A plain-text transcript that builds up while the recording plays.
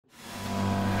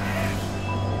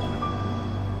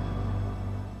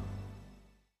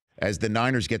as the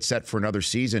Niners get set for another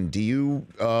season, do you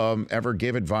ever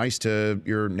give advice to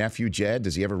your nephew, Jed?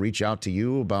 Does he ever reach out to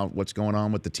you about what's going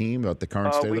on with the team, about the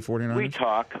current state of the 49ers?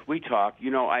 We talk.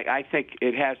 You know, I think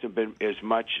it hasn't been as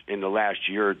much in the last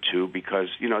year or two because,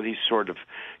 you know, he's sort of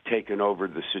taken over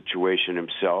the situation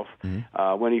himself.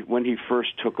 Mm-hmm. When he first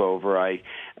took over,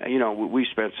 we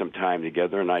spent some time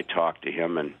together, and I talked to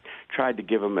him and tried to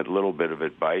give him a little bit of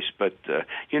advice. But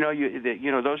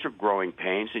those are growing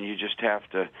pains, and you just have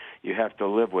to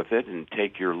live with it and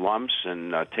take your lumps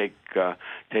and take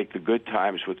the good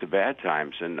times with the bad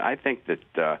times. And I think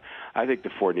the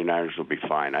 49ers will be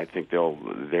fine. I think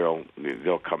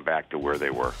they'll come back to where they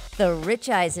were. The Rich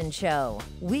Eisen Show,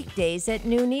 weekdays at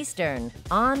noon Eastern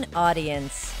on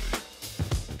Audience.